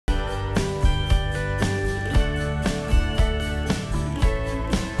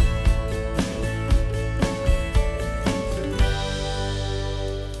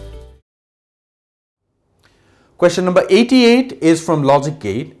Question number 88 is from logic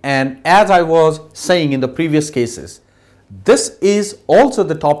gate, and as I was saying in the previous cases, this is also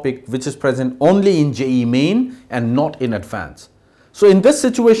the topic which is present only in JEE main and not in advanced. So in this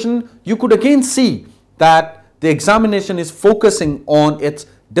situation, you could again see that the examination is focusing on its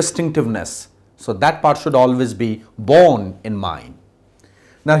distinctiveness. So that part should always be borne in mind.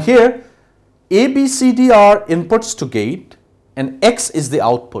 Now here, A, B, C, D are inputs to gate and X is the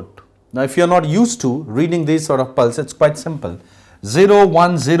output. Now if you are not used to reading these sort of pulse, it's quite simple. 0,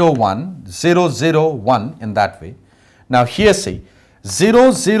 1, 0, 1, 0, 0, 1 in that way. Now here see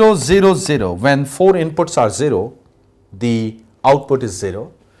 0, 0, 0, 0. When 4 inputs are 0, the output is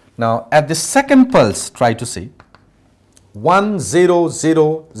 0. Now at the second pulse, try to see 1, 0,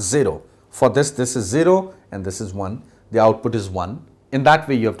 0, 0. For this is 0 and this is 1. The output is 1. In that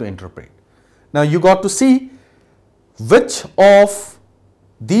way you have to interpret. Now you got to see which of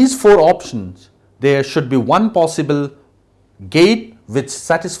these 4 options, there should be one possible gate which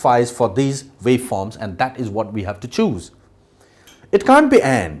satisfies for these waveforms, and that is what we have to choose. It can't be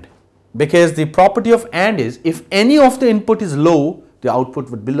AND, because the property of AND is if any of the input is low, the output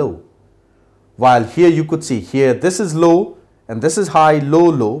would be low. While here you could see here this is low and this is high, low,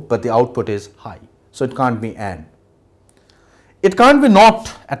 low, but the output is high. So it can't be AND. It can't be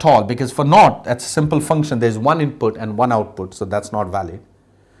NOT at all, because for NOT, that's a simple function, there is one input and one output, so that's not valid.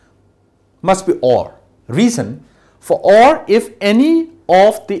 Must be OR. Reason, for OR, if any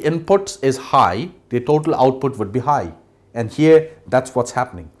of the inputs is high, the total output would be high. And here, that's what's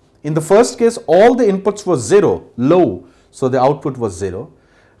happening. In the first case, all the inputs were 0, low, so the output was 0.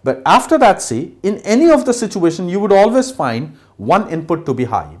 But after that, see, in any of the situation, you would always find one input to be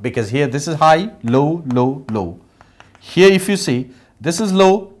high, because here this is high, low, low, low. Here if you see, this is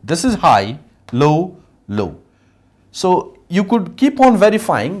low, this is high, low, low. So you could keep on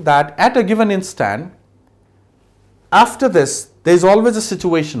verifying that at a given instant, after this, there is always a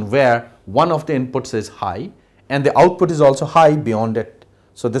situation where one of the inputs is high and the output is also high beyond it.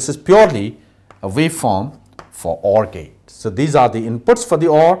 So this is purely a waveform for OR gate. So these are the inputs for the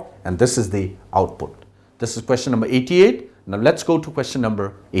OR and this is the output. This is question number 88. Now let's go to question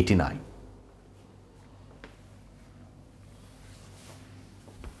number 89.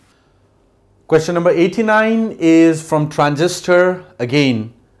 Question number 89 is from transistor.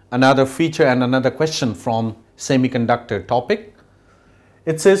 Again, another feature and another question from semiconductor topic.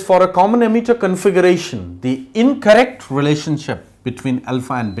 It says for a common emitter configuration, the incorrect relationship between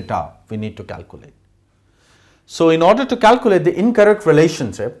alpha and beta we need to calculate. So in order to calculate the incorrect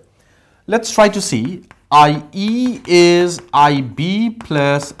relationship, let's try to see IE is IB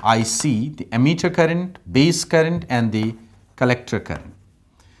plus IC, the emitter current, base current and the collector current.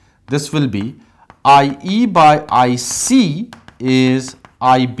 This will be IE by IC is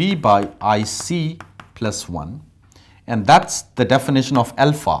IB by IC plus 1, and that's the definition of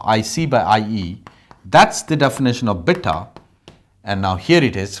alpha, IC by IE. That's the definition of beta, and now here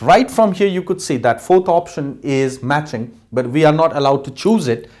it is. Right from here you could see that fourth option is matching, but we are not allowed to choose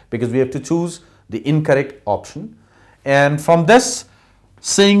it because we have to choose the incorrect option. And from this,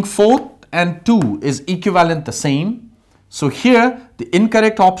 saying 4 and 2 is equivalent the same. So here the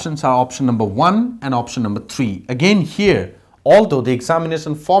incorrect options are option number 1 and option number 3. Again here, although the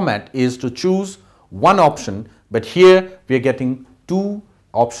examination format is to choose one option, but here we are getting 2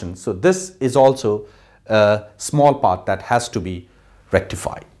 options. So this is also a small part that has to be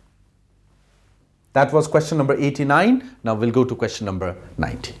rectified. That was question number 89. Now we'll go to question number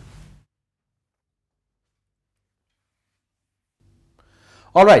 90.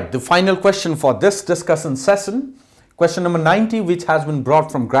 All right, the final question for this discussion session. Question number 90, which has been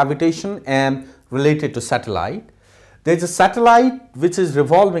brought from gravitation and related to satellite. There is a satellite which is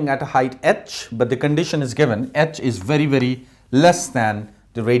revolving at a height h, but the condition is given h is very, very less than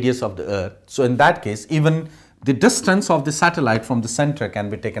the radius of the Earth. So in that case, even the distance of the satellite from the center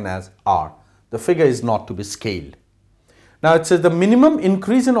can be taken as r. The figure is not to be scaled. Now it says the minimum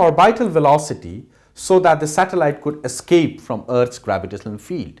increase in orbital velocity so that the satellite could escape from Earth's gravitational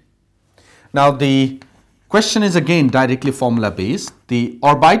field. Now the question is again directly formula based. The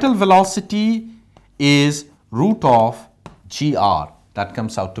orbital velocity is root of gr. That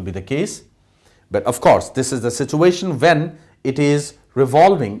comes out to be the case. But of course, this is the situation when it is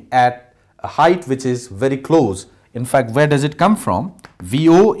revolving at a height which is very close. In fact, where does it come from?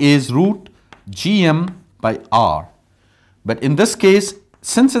 VO is root gm by r. But in this case,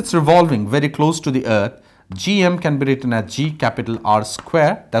 since it's revolving very close to the Earth, gm can be written as g capital R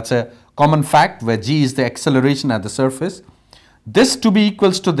square. That's a common fact where g is the acceleration at the surface. This to be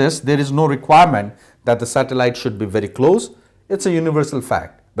equals to this, there is no requirement that the satellite should be very close. It's a universal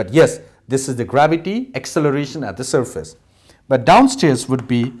fact. But yes, This is the gravity acceleration at the surface. But downstairs would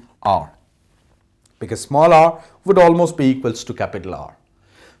be r, because small r would almost be equals to capital R.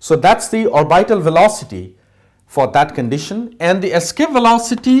 So that's the orbital velocity for that condition, and the escape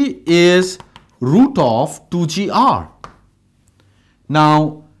velocity is root of 2gr.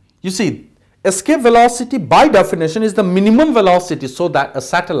 Now, you see, escape velocity by definition is the minimum velocity so that a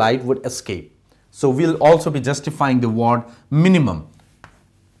satellite would escape. So we'll also be justifying the word minimum.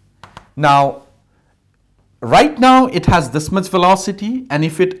 Now, right now it has this much velocity, and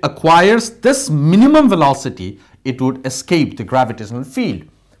if it acquires this minimum velocity, it would escape the gravitational field.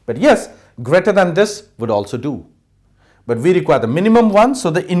 But yes, greater than this would also do. But we require the minimum one, so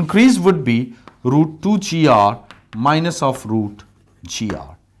the increase would be root 2gr minus of root gr.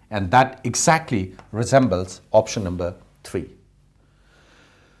 And that exactly resembles option number 3.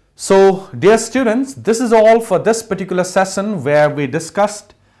 So, dear students, this is all for this particular session where we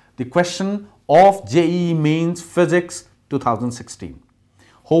discussed the question of JEE Mains Physics 2016.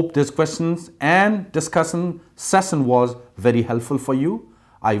 Hope this questions and discussion session was very helpful for you.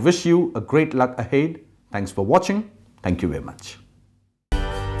 I wish you a great luck ahead. Thanks for watching. Thank you very much.